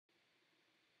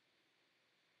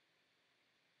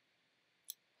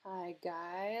Hi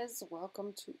guys,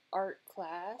 welcome to art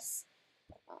class.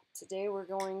 Today we're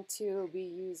going to be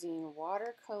using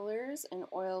watercolors and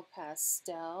oil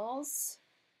pastels,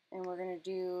 and we're going to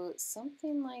do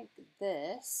something like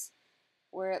this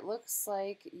where it looks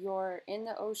like you're in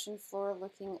the ocean floor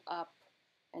looking up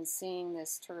and seeing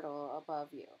this turtle above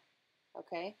you.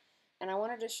 Okay, and I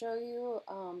wanted to show you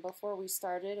before we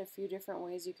started a few different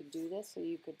ways you could do this so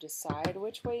you could decide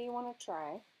which way you want to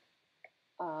try.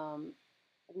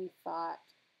 We thought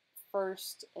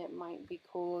first it might be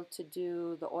cool to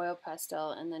do the oil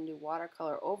pastel and then do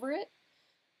watercolor over it,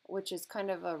 which is kind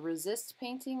of a resist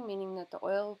painting, meaning that the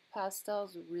oil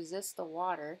pastels resist the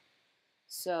water.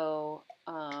 So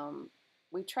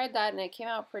we tried that and it came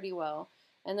out pretty well.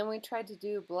 And then we tried to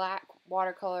do black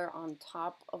watercolor on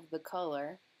top of the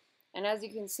color. And as you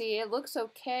can see, it looks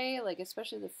okay, like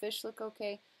especially the fish look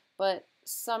okay, but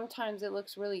sometimes it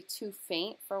looks really too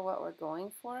faint for what we're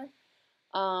going for.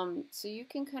 So you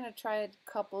can kind of try a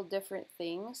couple different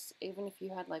things. Even if you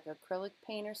had like acrylic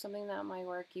paint or something, that might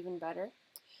work even better.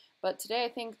 But today I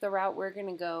think the route we're going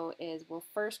to go is we'll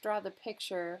first draw the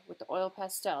picture with the oil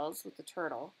pastels with the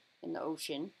turtle in the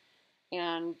ocean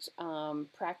and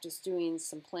practice doing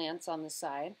some plants on the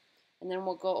side. And then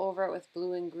we'll go over it with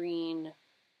blue and green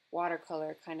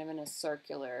watercolor kind of in a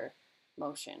circular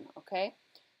motion, okay?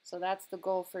 So that's the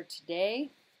goal for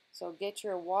today. So get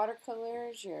your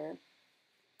watercolors, your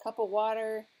cup of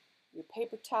water, your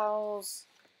paper towels,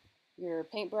 your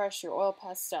paintbrush, your oil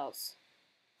pastels.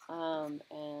 And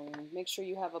make sure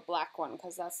you have a black one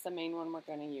because that's the main one we're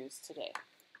going to use today.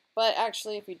 But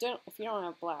actually, if you don't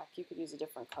have black, you could use a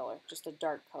different color, just a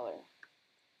dark color.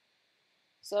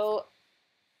 So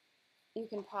you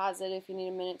can pause it if you need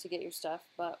a minute to get your stuff.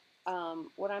 But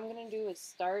what I'm going to do is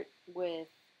start with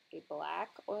a black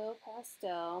oil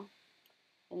pastel,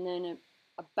 and then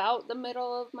about the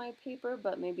middle of my paper,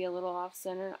 but maybe a little off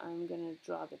center, I'm going to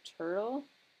draw the turtle.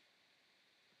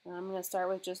 And I'm going to start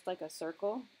with just like a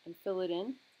circle and fill it in.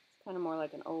 It's kind of more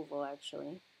like an oval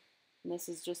actually. And this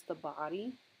is just the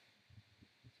body.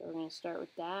 So we're going to start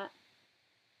with that.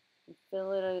 And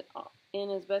fill it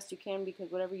in as best you can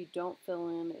because whatever you don't fill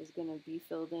in is going to be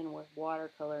filled in with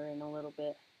watercolor in a little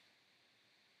bit.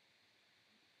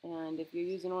 And if you're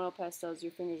using oil pastels,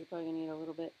 your fingers are probably going to get a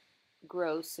little bit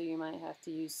gross, so you might have to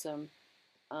use some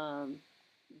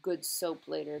good soap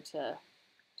later to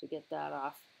get that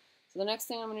off. So the next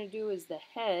thing I'm going to do is the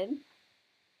head.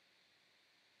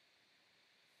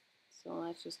 So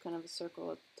that's just kind of a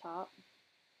circle at the top.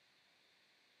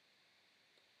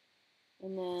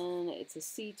 And then it's a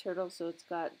sea turtle, so it's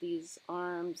got these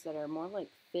arms that are more like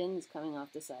fins coming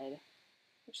off the side.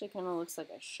 Actually kind of looks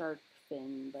like a shark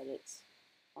fin, but it's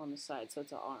on the side, so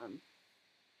it's an arm.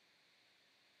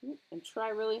 And try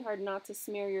really hard not to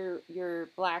smear your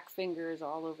black fingers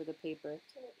all over the paper.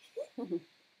 My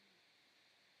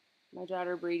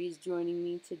daughter Brady's joining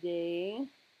me today,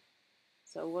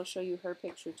 so we'll show you her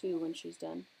picture too when she's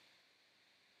done.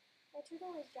 My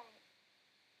turtle is giant.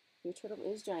 Your turtle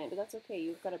is giant, but that's okay.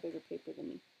 You've got a bigger paper than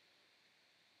me.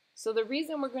 So the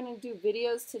reason we're going to do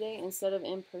videos today instead of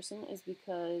in person is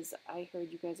because I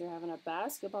heard you guys are having a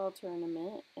basketball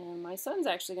tournament, and my son's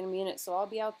actually going to be in it, so I'll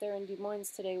be out there in Des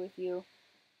Moines today with you.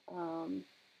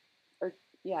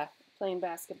 Playing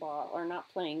basketball, or not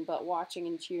playing, but watching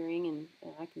and cheering, and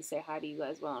I can say hi to you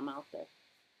guys while I'm out there.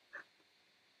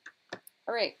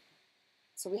 All right,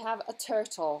 so we have a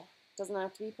turtle. Doesn't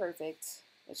have to be perfect.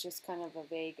 It's just kind of a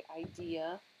vague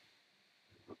idea.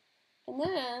 And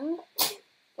then,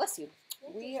 bless you,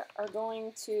 we are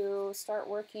going to start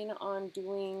working on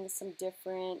doing some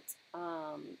different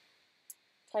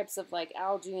types of like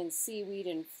algae and seaweed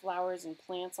and flowers and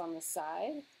plants on the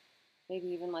side. Maybe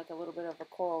even like a little bit of a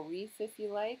coral reef if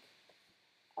you like.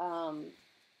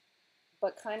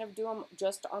 But kind of do them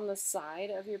just on the side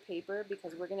of your paper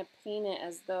because we're going to paint it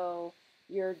as though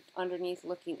you're underneath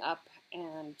looking up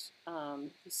and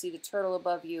you see the turtle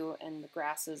above you and the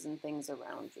grasses and things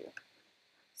around you.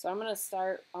 So I'm going to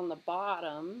start on the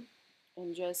bottom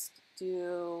and just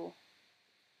do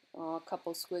a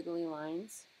couple squiggly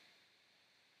lines.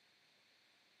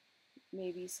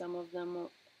 Maybe some of them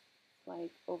will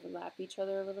like overlap each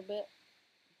other a little bit.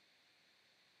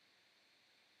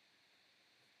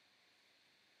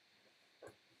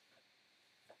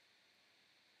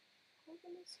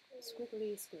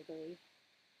 Squiggly, squiggly.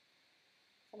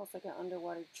 It's almost like an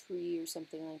underwater tree or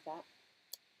something like that.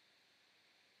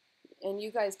 And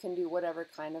you guys can do whatever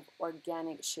kind of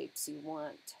organic shapes you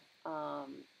want,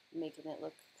 making it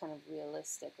look kind of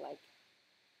realistic like.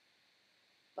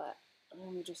 But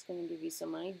I'm just going to give you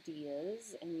some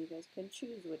ideas, and you guys can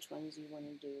choose which ones you want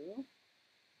to do.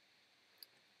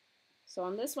 So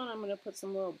on this one, I'm going to put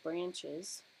some little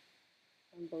branches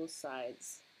on both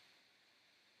sides.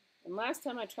 And last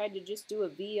time I tried to just do a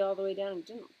V all the way down. It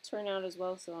didn't turn out as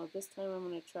well, so this time I'm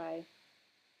going to try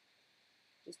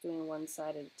just doing one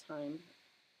side at a time.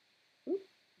 Whoop,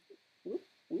 whoop,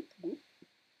 whoop, whoop.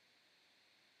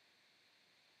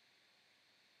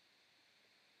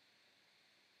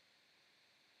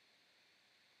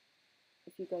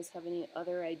 If you guys have any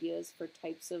other ideas for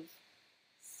types of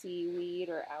seaweed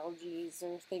or algae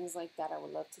or things like that, I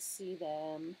would love to see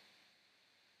them.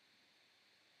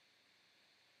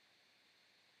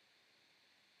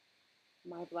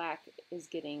 My black is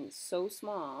getting so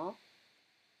small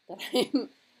that I'm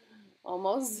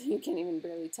almost, you can't even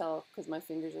barely tell because my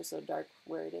fingers are so dark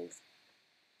where it is.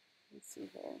 Let's see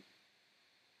here.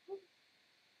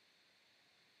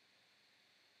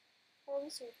 Let me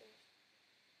see your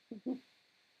fingers.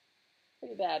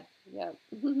 Pretty bad, yeah.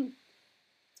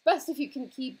 It's best if you can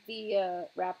keep the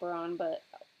wrapper on, but,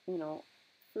 you know,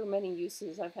 for many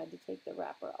uses I've had to take the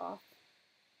wrapper off.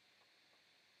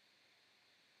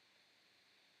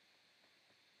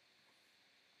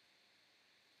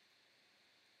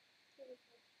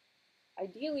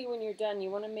 Ideally, when you're done,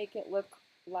 you want to make it look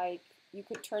like you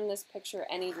could turn this picture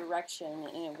any direction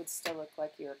and it would still look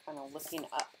like you're kind of looking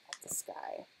up at the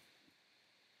sky.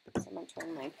 So I'm going to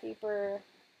turn my paper,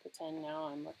 pretend now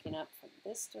I'm looking up from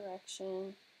this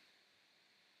direction.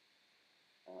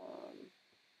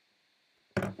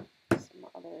 Some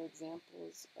other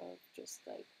examples of just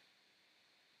like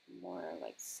more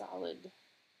like solid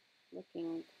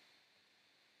looking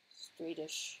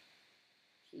straightish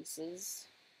pieces.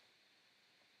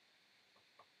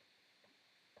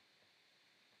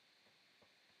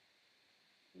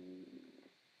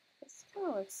 This kind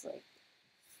of looks like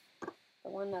the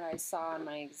one that I saw in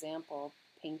my example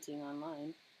painting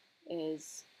online.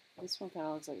 Is this one kind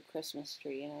of looks like a Christmas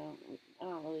tree, and I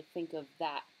don't really think of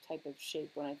that type of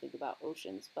shape when I think about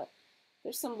oceans, but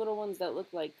there's some little ones that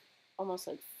look like almost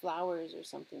like flowers or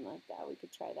something like that. We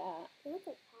could try that. They look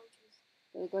like palm trees.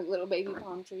 They look like little baby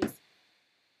palm trees.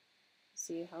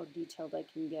 See how detailed I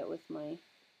can get with my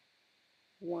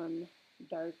one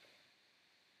dark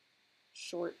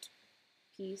short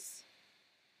piece.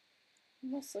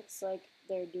 Almost looks like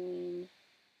they're doing,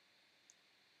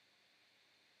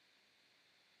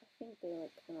 I think they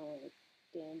look kind of like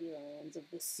dandelions of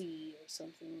the sea or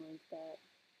something like that.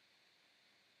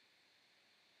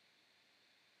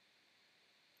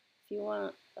 If you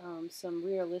want some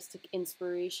realistic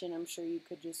inspiration, I'm sure you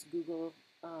could just Google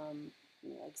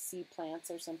like sea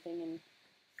plants or something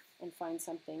and find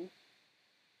something.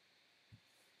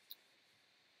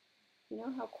 You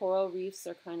know how coral reefs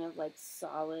are kind of like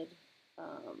solid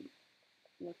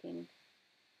looking?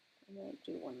 I might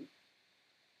do one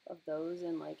of those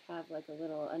and like have like a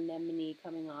little anemone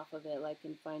coming off of it like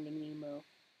in Finding Nemo,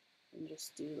 and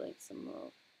just do like some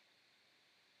little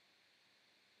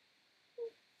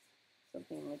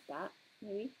something like that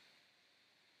maybe.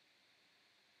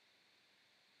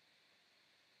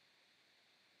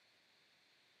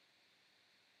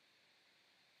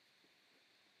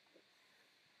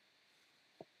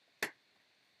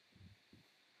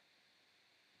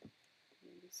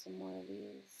 Maybe some more of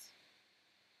these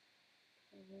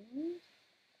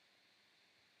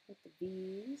with the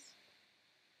V's.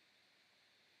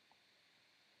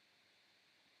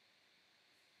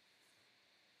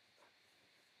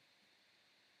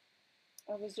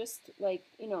 I was just like,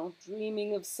 you know,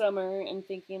 dreaming of summer and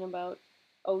thinking about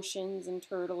oceans and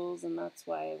turtles, and that's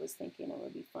why I was thinking it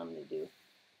would be fun to do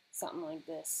something like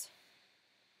this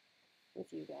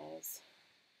with you guys.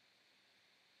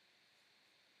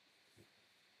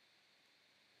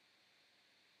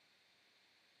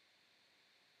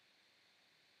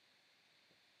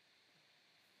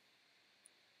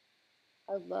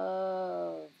 I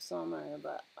love summer,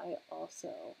 but I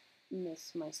also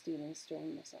miss my students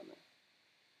during the summer.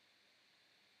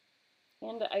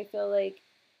 And I feel like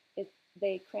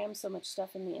they cram so much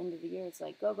stuff in the end of the year. It's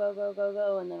like go, go, go, go,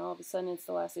 go, and then all of a sudden it's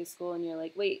the last day of school and you're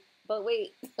like, wait, but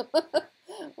wait,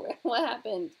 what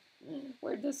happened?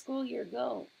 Where'd the school year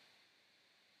go?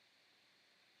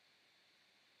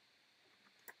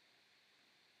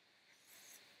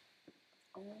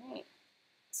 All right,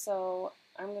 so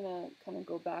I'm gonna kind of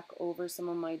go back over some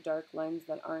of my dark lines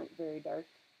that aren't very dark,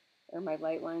 or my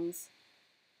light lines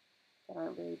that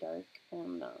aren't very dark,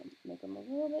 and make them a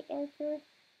little bit darker.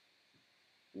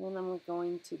 And then I'm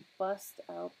going to bust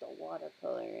out the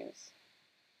watercolors.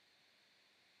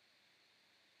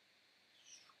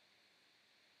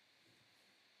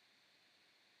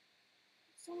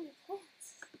 So many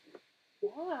plants. Yeah.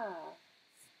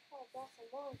 Oh, that's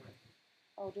a long.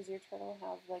 Oh, does your turtle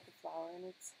have like a flower in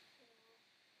its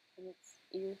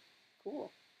ear?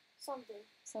 Cool. Something.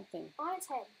 Something. On its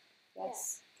head.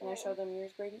 Yes. Yeah. Can I show them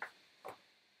yours, Brady?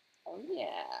 Oh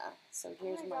yeah. So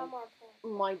here's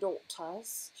my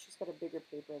daughter's. She's got a bigger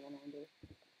paper than I do,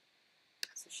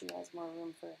 so she has more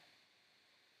room for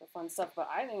fun stuff. But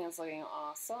I think it's looking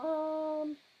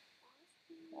awesome.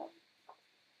 Yep.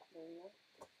 There you go.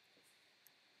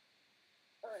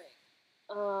 All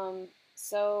right.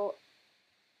 So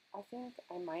I think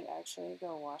I might actually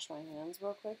go wash my hands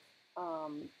real quick.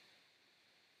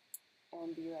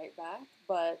 And be right back.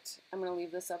 But I'm going to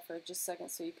leave this up for just a second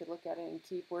so you could look at it and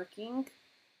keep working.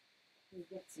 And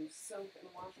get some soap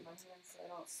and wash my hands so I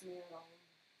don't smear it all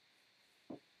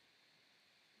over.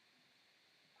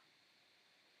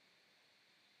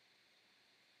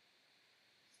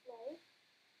 Slay.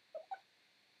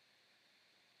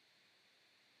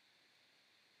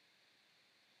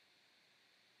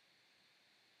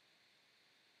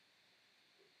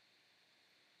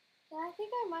 Yeah, I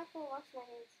think I might go wash my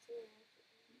hands too.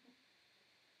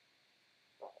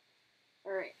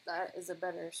 Alright, that is a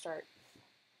better start.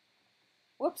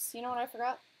 Whoops, you know what I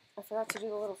forgot? I forgot to do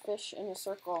the little fish in a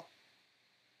circle.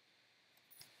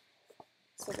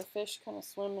 So the fish kind of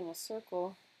swim in a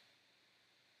circle.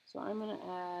 So I'm going to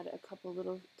add a couple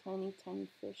little tiny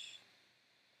fish.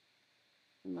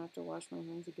 I'm going to have to wash my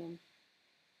hands again.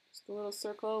 Just a little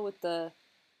circle with the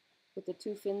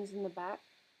two fins in the back.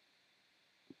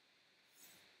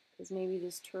 Because maybe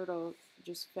this turtle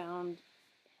just found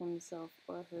himself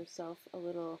or herself a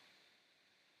little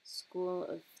school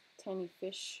of tiny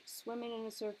fish swimming in a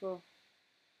circle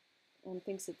and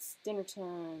thinks it's dinner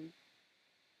time.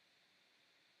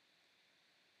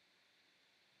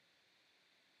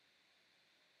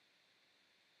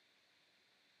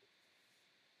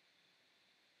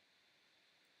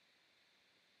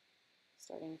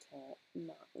 Starting to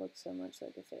not look so much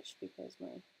like a fish because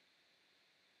my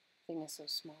thing is so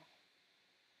small.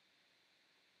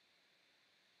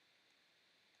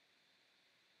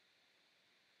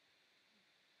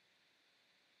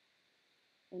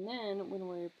 And then when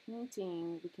we're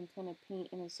painting, we can kind of paint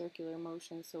in a circular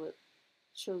motion so it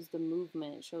shows the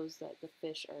movement. It shows that the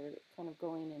fish are kind of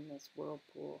going in this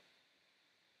whirlpool.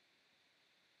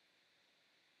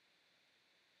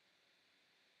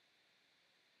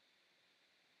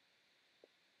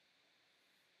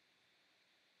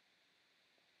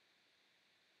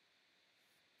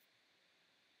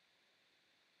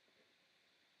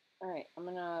 Alright, I'm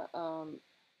gonna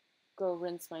go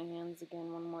rinse my hands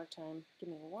again one more time. Give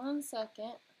me 1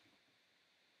 second.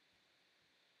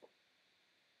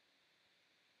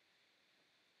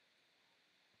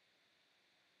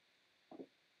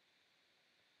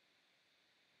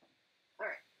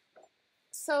 Alright.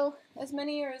 So, as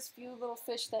many or as few little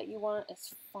fish that you want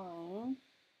is fine.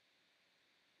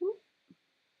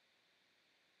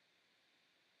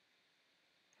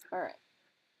 Alright.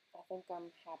 I think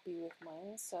I'm happy with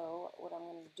mine. So what I'm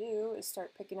going to do is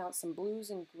start picking out some blues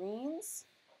and greens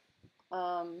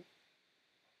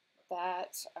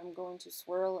that I'm going to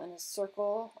swirl in a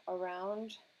circle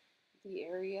around the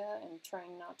area and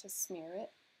trying not to smear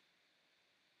it.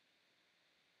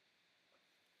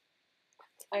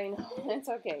 I know, it's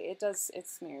okay. It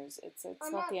smears. It's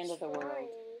not the end of the world.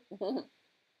 Well,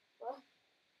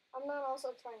 I'm not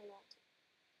also trying not to.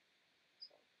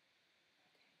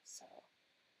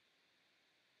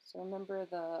 So remember,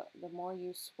 the more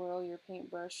you swirl your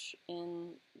paintbrush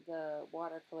in the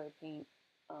watercolor paint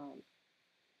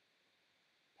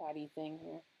patty thing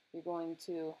here, you're going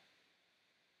to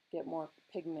get more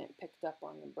pigment picked up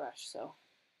on the brush. So,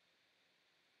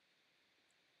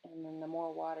 and then the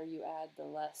more water you add, the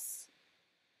less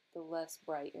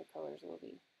bright your colors will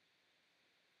be.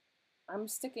 I'm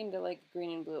sticking to like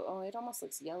green and blue. Oh, it almost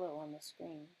looks yellow on the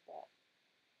screen, but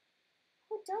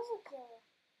it does look yellow.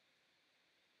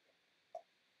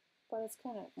 But it's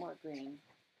kind of more green.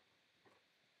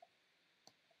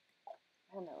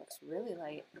 And that looks really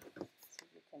light. See if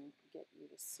we can get you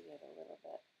to see it a little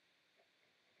bit.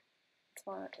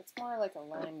 It's more like a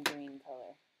lime green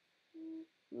color.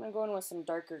 I'm going to go in with some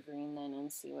darker green then and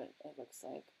see what it looks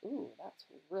like. Ooh, that's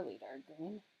really dark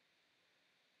green.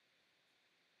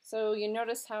 So you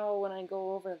notice how when I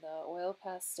go over the oil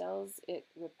pastels, it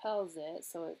repels it,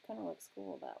 so it kind of looks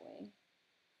cool that way.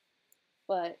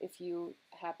 But if you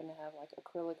happen to have like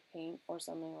acrylic paint or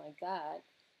something like that,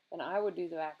 then I would do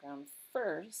the background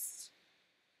first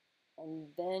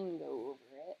and then go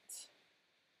over it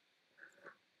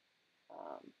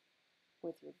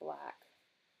with your black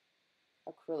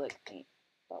acrylic paint.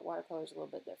 But watercolor is a little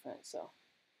bit different, so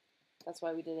that's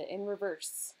why we did it in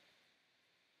reverse.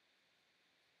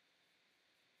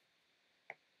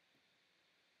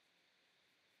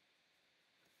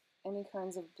 Any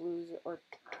kinds of blues or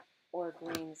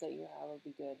greens that you have would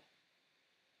be good.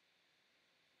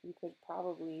 You could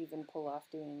probably even pull off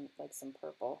doing like some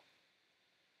purple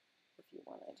if you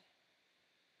wanted.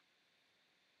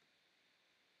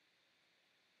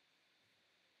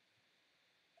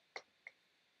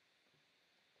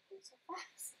 So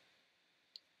fast.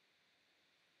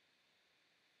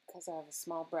 Because I have a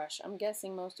small brush. I'm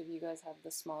guessing most of you guys have the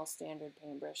small standard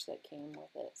paintbrush that came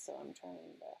with it, so I'm trying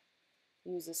to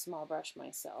use a small brush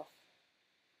myself.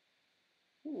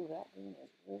 Ooh, that green is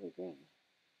really green.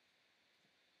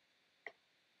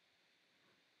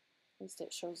 At least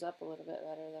it shows up a little bit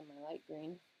better than my light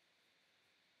green.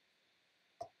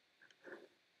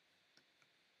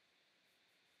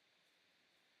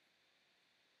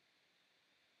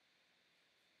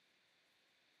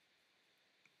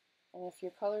 And if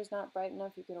your color's not bright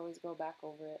enough, you could always go back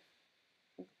over it.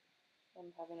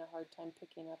 I'm having a hard time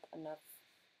picking up enough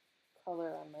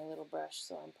color on my little brush,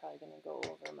 so I'm probably going to go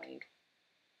over my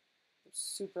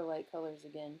super light colors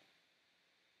again.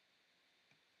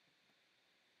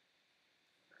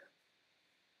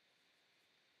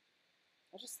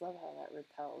 I just love how that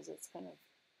repels. It's kind of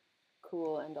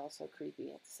cool and also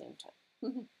creepy at the same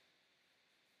time.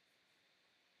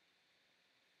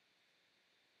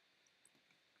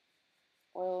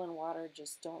 Oil and water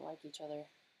just don't like each other,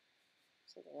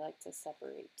 so they like to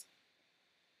separate.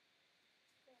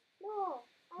 No,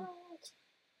 I don't want to.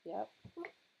 Yep.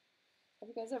 Have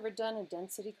you guys ever done a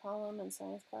density column in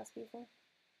science class before?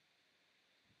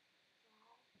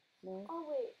 No? Oh,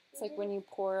 wait. It's like when you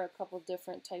pour a couple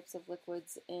different types of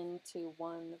liquids into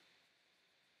one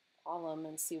column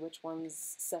and see which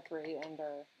ones separate and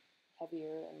are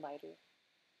heavier and lighter.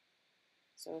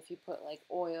 So if you put like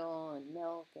oil and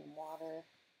milk and water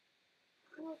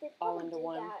No, they all probably into did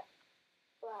one. that,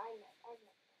 but I've never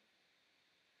done.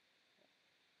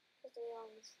 Because they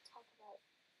always talk about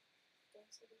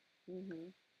density.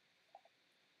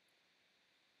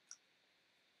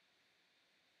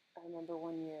 I remember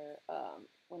one year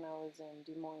when I was in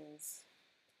Des Moines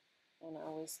and I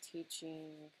was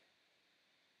teaching,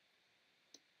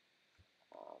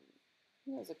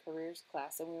 it was a careers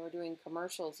class, and we were doing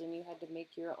commercials, and you had to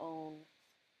make your own,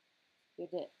 you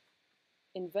had to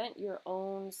invent your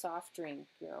own soft drink,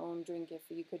 your own drink. If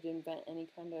you could invent any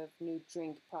kind of new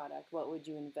drink product, what would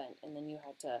you invent? And then you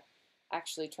had to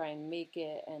actually try and make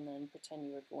it and then pretend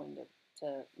you were going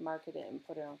to market it and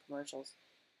put it on commercials.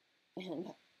 And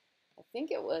I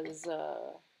think it was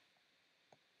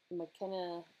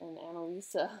McKenna and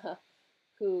Annalisa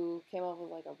who came up with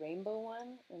like a rainbow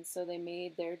one, and so they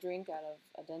made their drink out of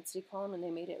a density column and they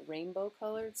made it rainbow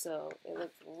colored, so it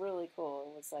looked really cool.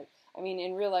 It was like, I mean,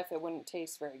 in real life it wouldn't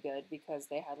taste very good because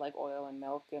they had like oil and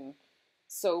milk and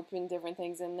soap and different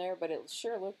things in there, but it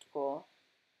sure looked cool.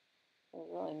 It was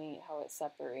really neat how it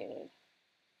separated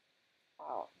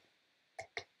out.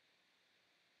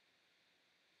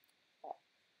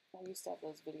 I used to have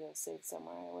those videos saved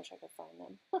somewhere. I wish I could find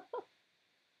them.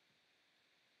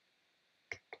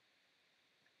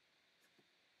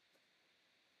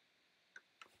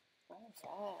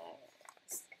 Alright.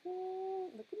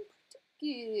 Looking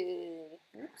pretty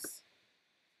good. Oops.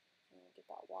 Get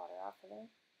that water off of there.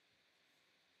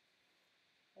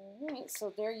 Alright,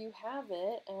 so there you have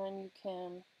it, and you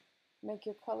can make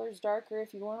your colors darker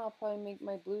if you want. I'll probably make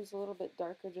my blues a little bit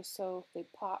darker just so they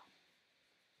pop.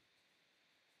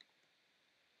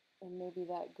 And maybe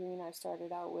that green I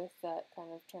started out with that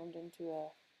kind of turned into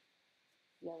a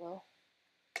yellow.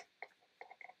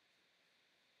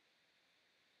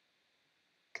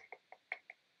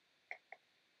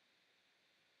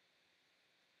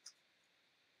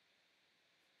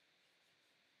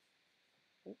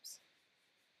 Oops.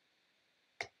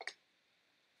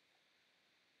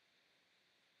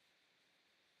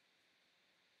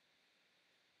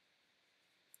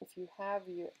 If you have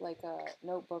your like a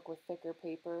notebook with thicker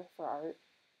paper for art,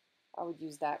 I would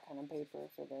use that kind of paper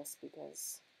for this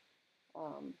because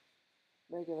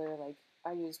regular, like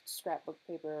I used scrapbook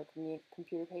paper or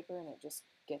computer paper, and it just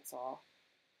gets all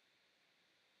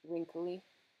wrinkly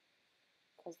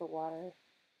because the water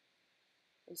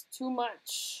is too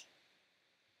much.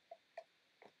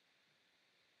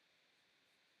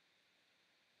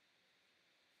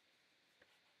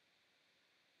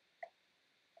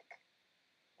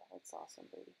 That's awesome,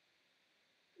 baby.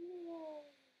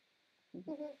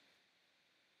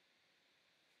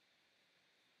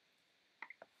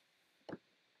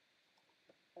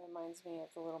 It reminds me of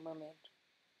the Little Mermaid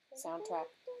soundtrack.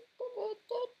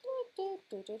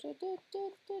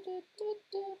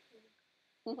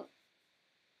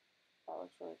 That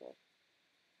looks really good.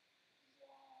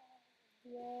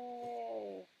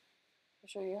 Yay! You're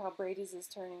show you how Brady's is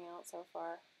turning out so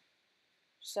far.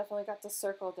 She's definitely got the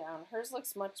circle down. Hers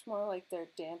looks much more like they're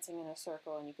dancing in a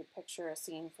circle, and you could picture a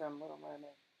scene from Little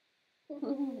Mermaid.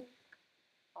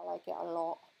 I like it a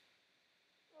lot.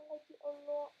 I like it a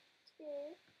lot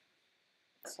too.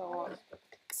 So,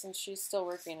 since she's still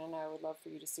working, and I would love for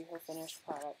you to see her finished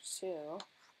product too,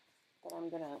 but I'm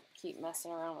gonna keep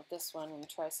messing around with this one and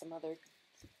try some other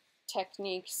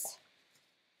techniques,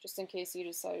 just in case you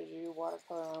decided to do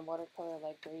watercolor on watercolor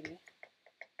like Brady.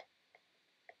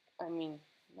 I mean,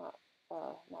 not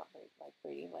Brady, like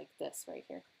Brady, like this right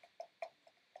here.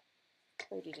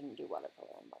 Brady didn't do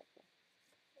watercolor on watercolor.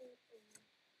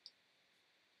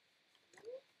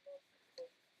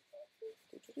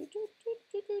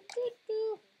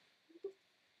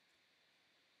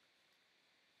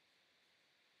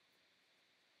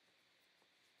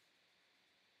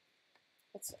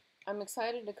 I'm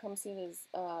excited to come see this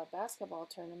basketball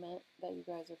tournament that you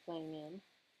guys are playing in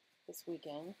this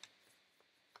weekend,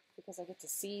 because I get to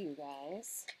see you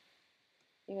guys.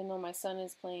 Even though my son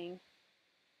is playing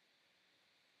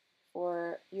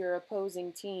for your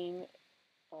opposing team,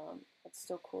 it's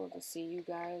still cool to see you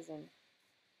guys and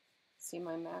see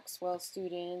my Maxwell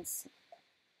students,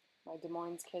 my Des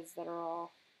Moines kids that are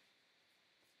all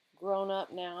grown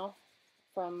up now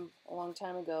from a long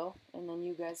time ago, and then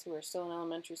you guys who are still in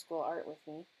elementary school art with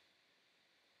me,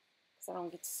 because I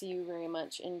don't get to see you very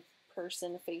much in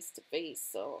person, face to face.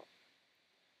 So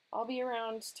I'll be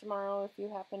around tomorrow if you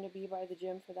happen to be by the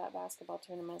gym for that basketball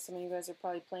tournament. Some of you guys are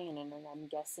probably playing in it, I'm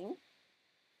guessing.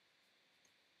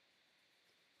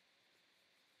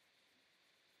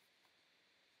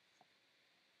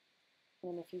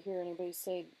 And if you hear anybody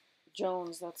say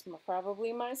Jones, that's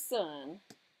probably my son.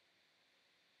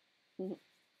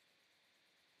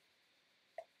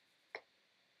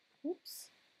 Oops.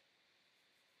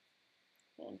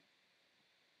 And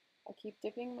I keep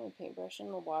dipping my paintbrush in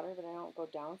the water, but I don't go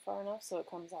down far enough so it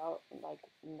comes out like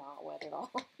not wet at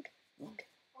all. I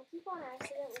keep on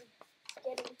accidentally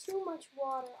getting too much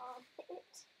water on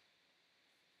it.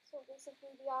 So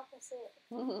basically the opposite.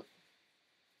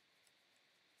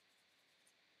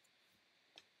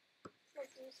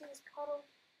 Like, do you see this puddle?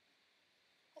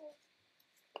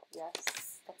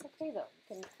 Yes, that's okay though. You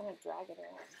can kind of drag it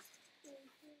around.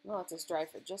 I'll let this dry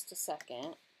for just a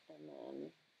second, and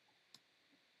then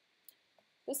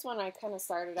this one I kind of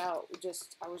started out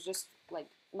I was just like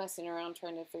messing around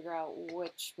trying to figure out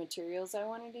which materials I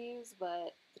wanted to use,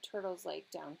 but the turtle's like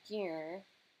down here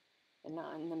and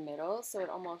not in the middle, so it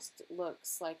almost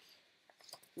looks like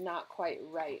not quite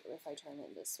right if I turn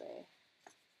it this way.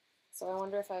 So I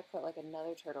wonder if I put like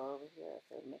another turtle over here,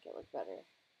 if it would make it look better.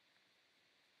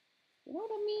 You know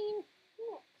what I mean?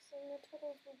 Yes, and the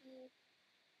turtles will be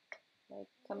like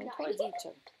coming towards each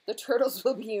other. The turtles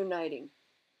will be uniting.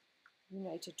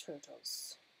 United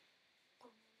turtles.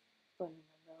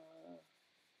 Banana.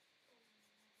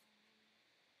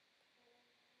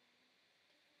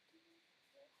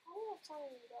 How that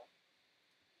song you go?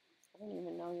 I didn't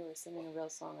even know you were singing a real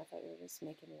song. I thought you were just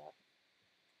making it up.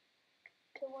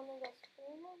 The one that goes.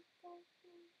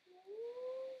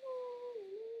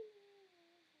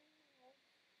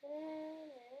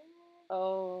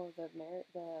 Oh, the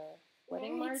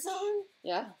wedding march song?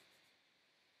 Yeah.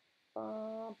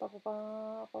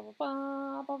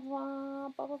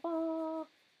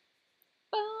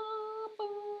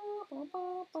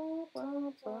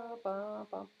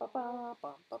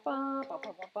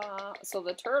 So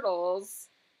the turtles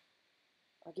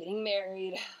are getting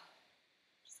married.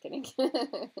 Just kidding. You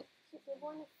give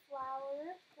one a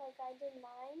flower, like I did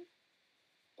mine,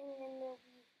 and then there'll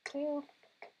be tail.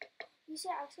 You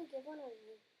should actually give one a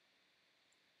ring.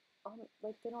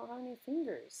 Like they don't have any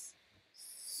fingers.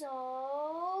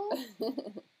 So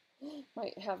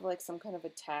might have like some kind of a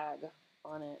tag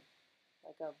on it,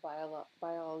 like a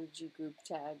biology group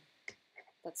tag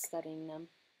that's studying them.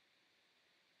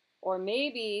 Or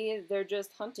maybe they're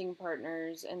just hunting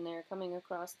partners and they're coming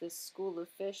across this school of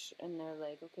fish and they're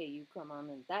like, okay, you come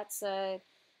on that side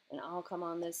and I'll come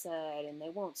on this side and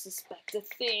they won't suspect a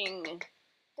thing.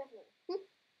 Definitely.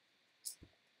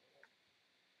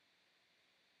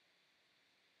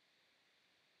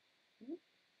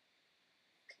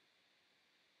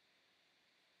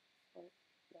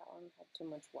 That one had too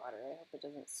much water. I hope it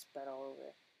doesn't spread all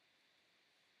over.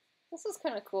 This is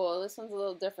kind of cool. This one's a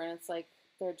little different. It's like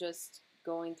they're just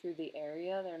going through the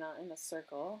area. They're not in a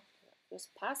circle. They're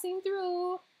just passing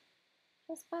through.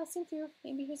 Just passing through.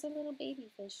 Maybe here's a little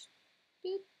baby fish.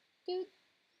 Doot, doot,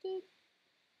 doot.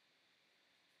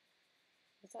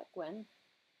 Is that Gwen?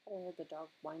 I heard the dog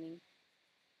whining.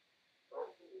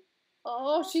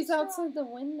 Oh, she's outside the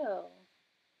window.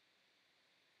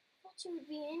 She would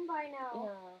be in by now.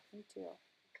 Yeah, me too.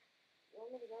 You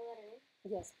want me to go let her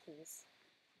in? Yes, please.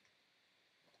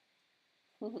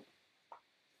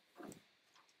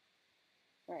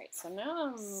 Alright, so now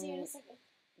I'm See you in a second.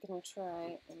 gonna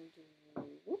try and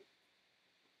do.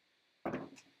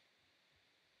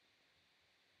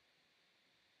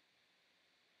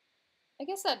 I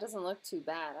guess that doesn't look too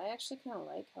bad. I actually kind of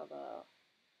like how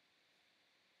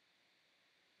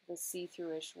the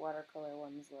see-through-ish watercolor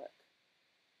ones look.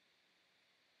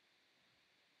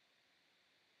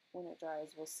 When it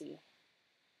dries, we'll see if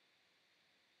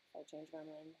I change my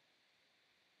mind.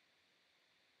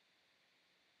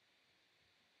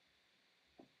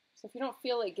 So if you don't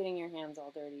feel like getting your hands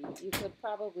all dirty, you could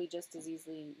probably just as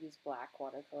easily use black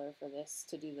watercolor for this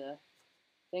to do the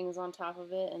things on top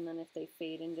of it, and then if they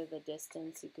fade into the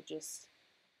distance, you could just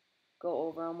go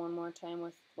over them one more time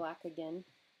with black again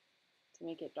to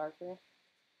make it darker.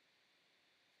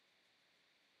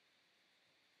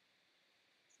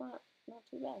 It's not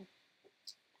too bad.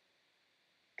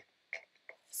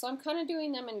 So I'm kind of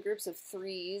doing them in groups of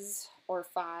 3s or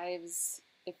 5s,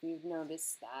 if you've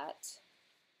noticed that.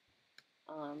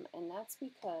 And that's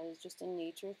because just in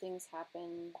nature, things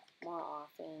happen more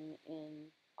often in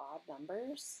odd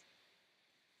numbers.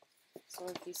 So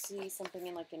if you see something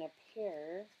in a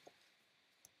pair,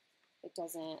 it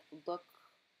doesn't look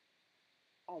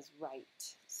as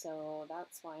right. So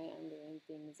that's why I'm doing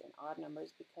things in odd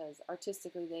numbers, because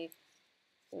artistically they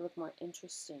look more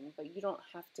interesting, but you don't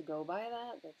have to go by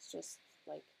that. That's just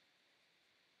like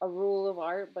a rule of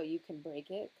art, but you can break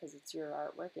it because it's your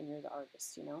artwork and you're the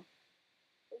artist, you know?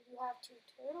 But you have 2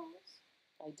 turtles.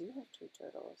 I do have 2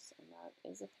 turtles, and that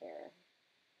is a pair.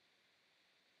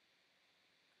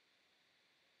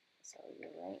 So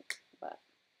you're right, but...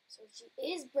 So she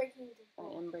is breaking the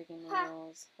rules. I am breaking the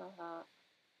rules. Haha.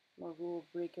 I'm a rule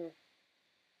breaker.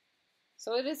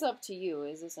 So it is up to you,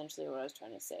 is essentially what I was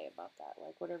trying to say about that.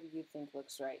 Like, whatever you think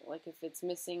looks right. Like, if it's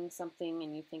missing something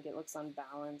and you think it looks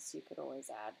unbalanced, you could always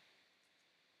add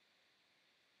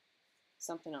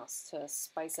something else to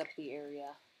spice up the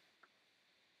area.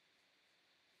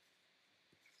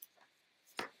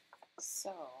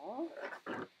 So,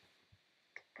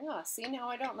 yeah, see, now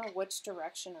I don't know which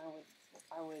direction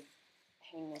I would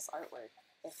hang this artwork.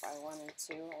 If I wanted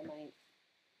to, I might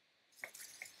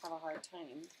have a hard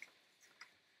time.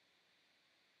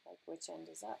 Like, which end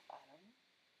is up? I don't know.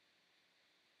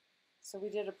 So we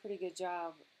did a pretty good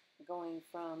job going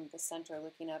from the center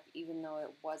looking up, even though it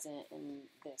wasn't in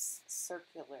this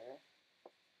circular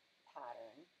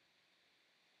pattern.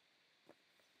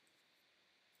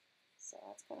 So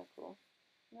that's kind of cool.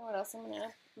 You know what else I'm going to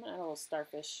add? I'm going to add a little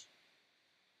starfish.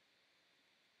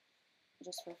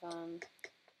 Just for fun.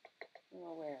 I don't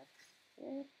know where.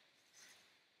 Here?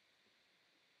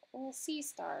 A little sea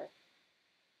star.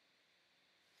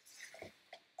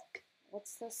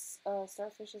 What's this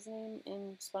starfish's name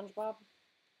in SpongeBob?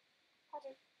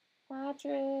 Patrick.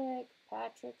 Patrick.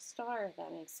 Patrick Star.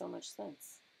 That makes so much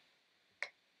sense.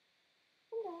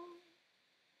 Hello.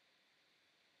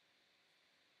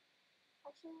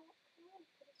 Actually, I want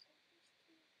to put a starfish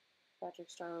too. Patrick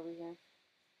Star over here.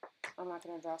 I'm not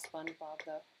going to draw SpongeBob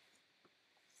though,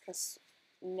 because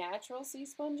natural sea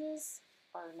sponges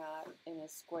are not in a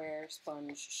square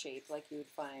sponge shape like you would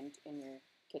find in your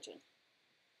kitchen.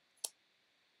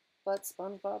 But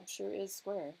SpongeBob sure is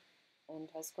square and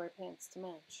has square pants to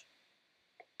match.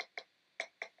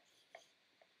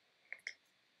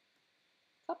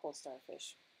 Couple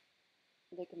starfish.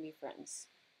 They can be friends.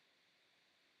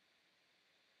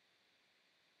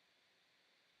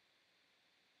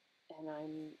 And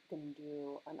I'm going to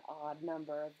do an odd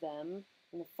number of them.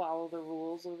 I'm going to follow the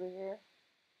rules over here.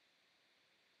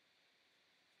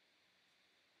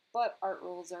 But art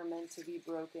rules are meant to be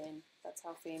broken. That's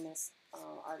how famous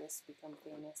artists become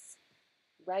famous.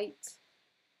 Right?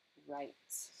 Right.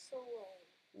 So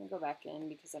I'm going to go back in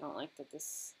because I don't like that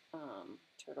this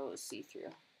turtle is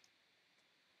see-through.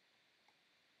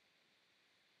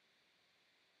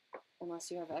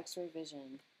 Unless you have x-ray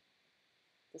vision,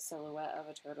 the silhouette of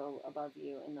a turtle above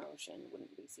you in the ocean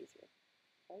wouldn't be see-through.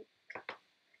 Right?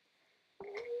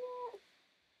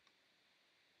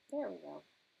 There we go.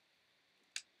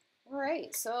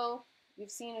 Alright, so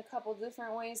you've seen a couple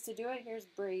different ways to do it. Here's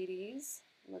Brady's.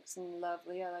 Looks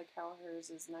lovely. I like how hers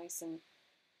is nice and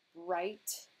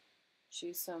bright. She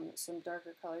used some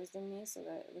darker colors than me, so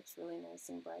that it looks really nice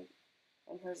and bright.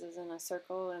 And hers is in a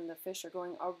circle, and the fish are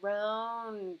going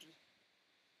around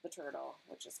the turtle,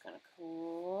 which is kind of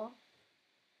cool.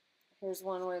 Here's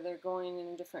one where they're going in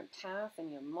a different path, and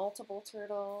you have multiple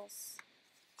turtles.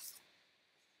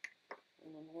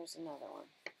 And then here's another one.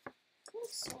 It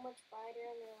looks so much brighter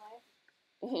in real life.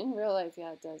 In real life,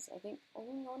 yeah, it does. I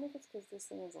wonder if it's because this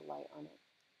thing has a light on it.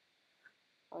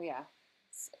 Oh yeah,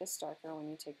 it's darker when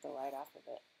you take the light off of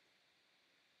it.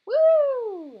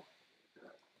 Woo!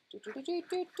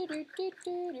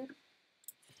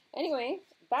 Anyway,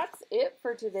 that's it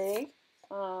for today.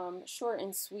 Short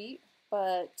and sweet,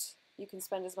 but you can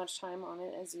spend as much time on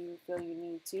it as you feel you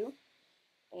need to.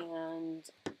 And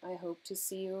I hope to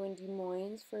see you in Des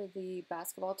Moines for the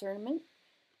basketball tournament.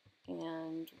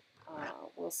 And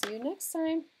we'll see you next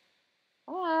time.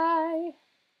 Bye!